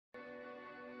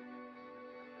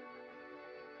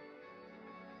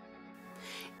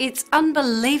It's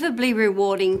unbelievably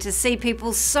rewarding to see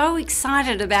people so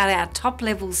excited about our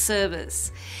top-level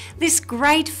service. This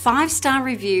great 5-star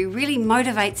review really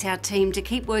motivates our team to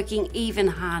keep working even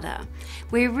harder.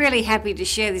 We're really happy to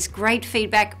share this great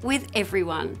feedback with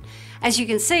everyone. As you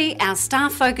can see, our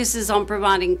staff focuses on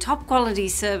providing top quality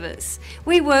service.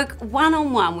 We work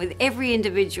one-on-one with every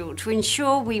individual to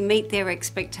ensure we meet their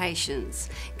expectations.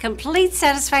 Complete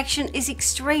satisfaction is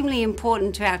extremely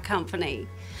important to our company.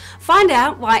 Find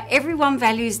out why everyone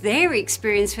values their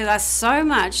experience with us so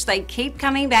much they keep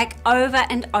coming back over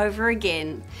and over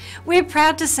again. We're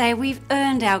proud to say we've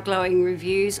earned our glowing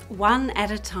reviews one at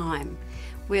a time.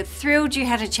 We're thrilled you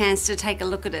had a chance to take a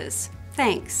look at us.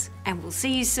 Thanks, and we'll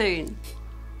see you soon.